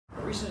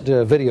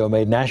The video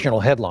made national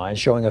headlines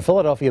showing a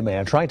Philadelphia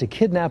man trying to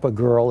kidnap a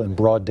girl in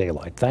broad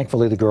daylight.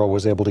 Thankfully, the girl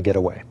was able to get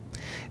away.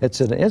 It's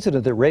an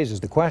incident that raises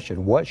the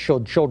question, what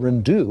should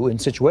children do in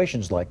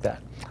situations like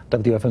that?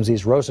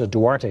 Wfmz's Rosa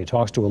Duarte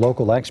talks to a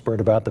local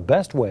expert about the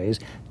best ways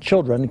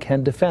children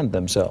can defend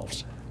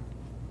themselves.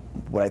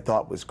 What I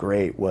thought was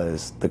great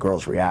was the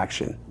girl's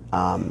reaction.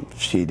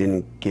 She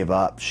didn't give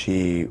up.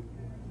 She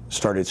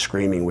started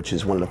screaming, which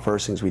is one of the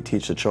first things we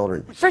teach the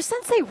children. For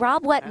Sensei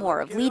Rob Wetmore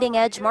of Leading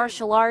Edge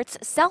Martial Arts,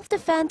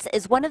 self-defense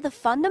is one of the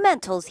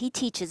fundamentals he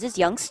teaches his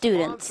young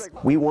students.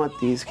 We want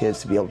these kids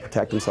to be able to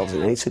protect themselves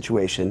in any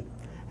situation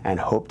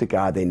and hope to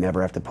God they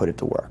never have to put it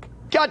to work.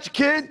 Gotcha,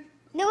 kid.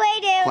 No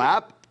way, dude.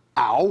 Clap.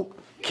 Ow.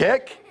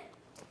 Kick.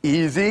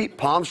 Easy.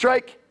 Palm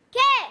strike.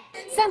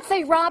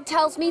 Sensei Rob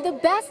tells me the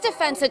best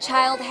defense a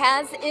child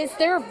has is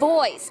their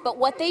voice, but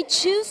what they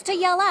choose to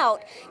yell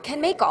out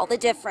can make all the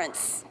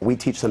difference. We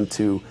teach them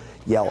to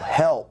yell,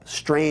 "Help,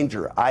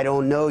 stranger, I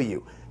don't know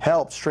you.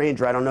 Help,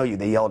 stranger, I don't know you."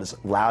 They yell it as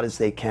loud as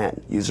they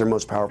can. Use their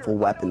most powerful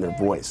weapon, their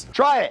voice.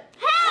 Try it.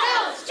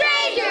 Help,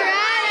 stranger,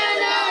 I don't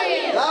know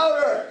you.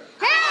 Louder.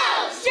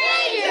 Help,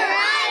 stranger,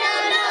 I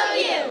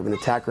don't know you. An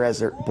attacker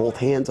has both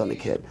hands on the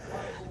kid,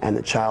 and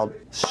the child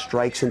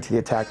strikes into the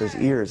attacker's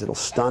ears. It'll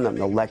stun them.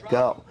 They'll let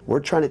go. We're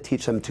trying to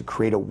teach them to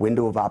create a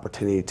window of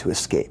opportunity to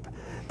escape,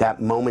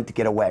 that moment to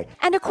get away.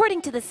 And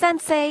according to the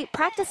sensei,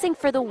 practicing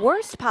for the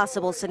worst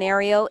possible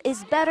scenario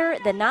is better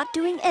than not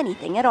doing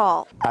anything at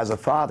all. As a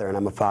father, and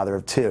I'm a father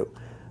of two,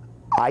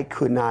 I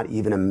could not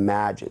even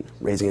imagine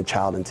raising a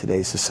child in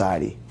today's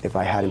society if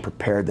I hadn't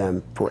prepared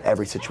them for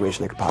every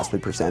situation that could possibly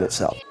present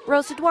itself.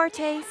 Rosa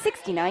Duarte,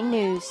 69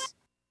 News.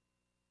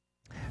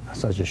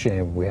 Such a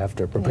shame we have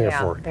to prepare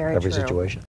for every situation.